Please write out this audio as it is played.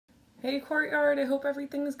Hey Courtyard, I hope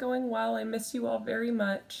everything is going well. I miss you all very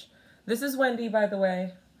much. This is Wendy, by the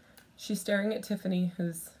way. She's staring at Tiffany,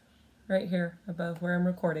 who's right here above where I'm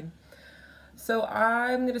recording. So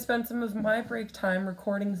I'm going to spend some of my break time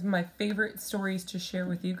recording some of my favorite stories to share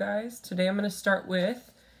with you guys. Today I'm going to start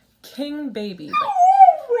with King Baby.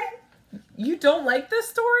 You don't like this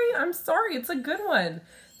story? I'm sorry, it's a good one.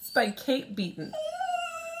 It's by Beaton.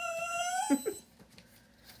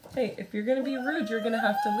 Hey, if you're going to be rude, you're going to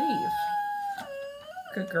have to leave.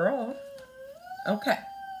 Good girl. Okay.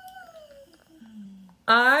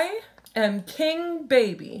 I am King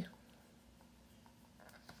Baby.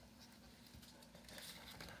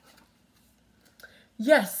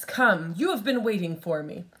 Yes, come. You have been waiting for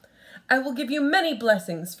me. I will give you many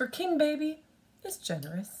blessings, for King Baby is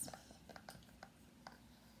generous.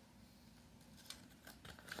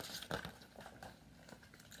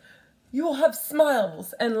 You will have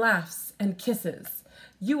smiles and laughs and kisses.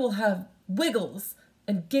 You will have wiggles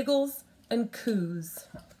and giggles and coos.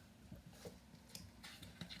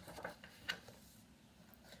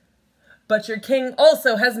 But your king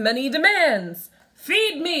also has many demands.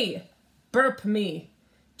 Feed me, burp me,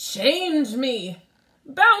 change me,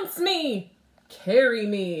 bounce me, carry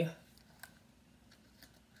me.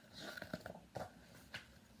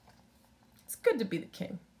 It's good to be the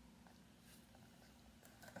king.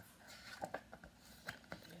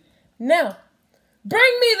 Now,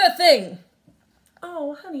 bring me the thing.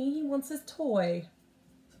 Oh, honey, he wants his toy.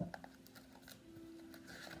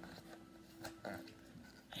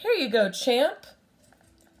 Here you go, champ.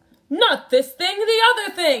 Not this thing, the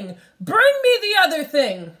other thing. Bring me the other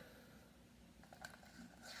thing.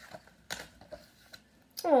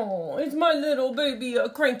 Oh, is my little baby a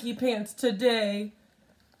cranky pants today?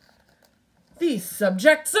 These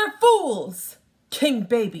subjects are fools. King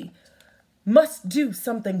Baby must do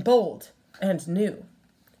something bold and new.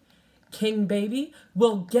 King Baby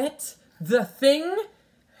will get the thing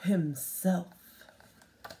himself.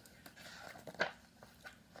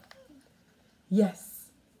 Yes,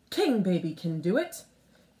 King Baby can do it.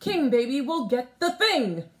 King Baby will get the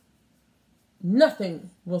thing. Nothing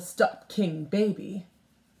will stop King Baby.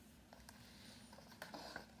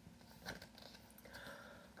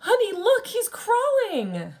 Honey, look, he's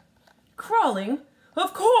crawling. Crawling?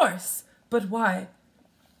 Of course. But why?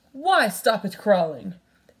 Why stop it crawling?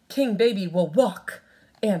 King Baby will walk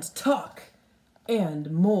and talk and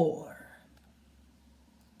more.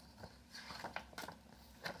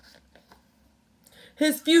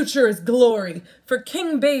 His future is glory, for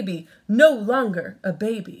King Baby no longer a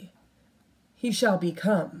baby. He shall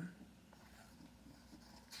become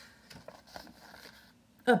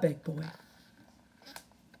a big boy.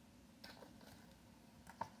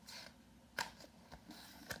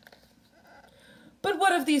 But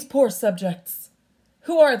what of these poor subjects?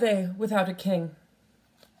 Who are they without a king?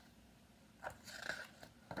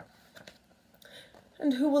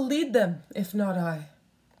 And who will lead them, if not I?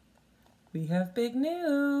 We have big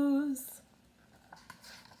news.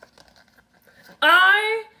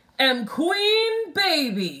 I am Queen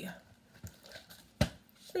Baby.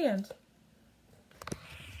 The end.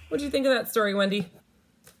 What do you think of that story, Wendy?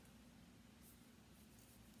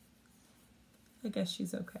 I guess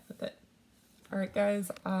she's okay with it. All right, guys,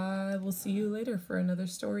 I will see you later for another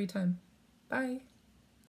story time. Bye.